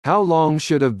How long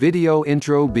should a video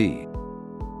intro be?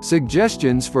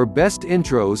 Suggestions for best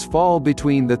intros fall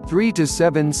between the 3 to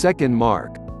 7 second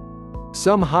mark.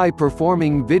 Some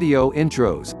high-performing video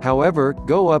intros, however,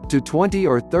 go up to 20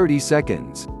 or 30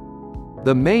 seconds.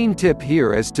 The main tip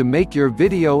here is to make your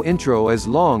video intro as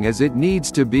long as it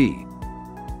needs to be.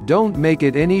 Don't make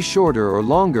it any shorter or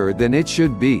longer than it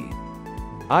should be.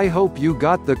 I hope you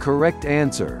got the correct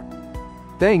answer.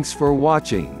 Thanks for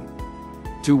watching.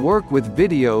 To work with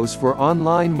videos for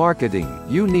online marketing,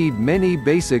 you need many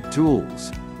basic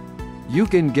tools. You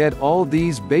can get all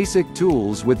these basic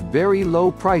tools with very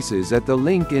low prices at the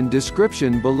link in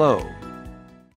description below.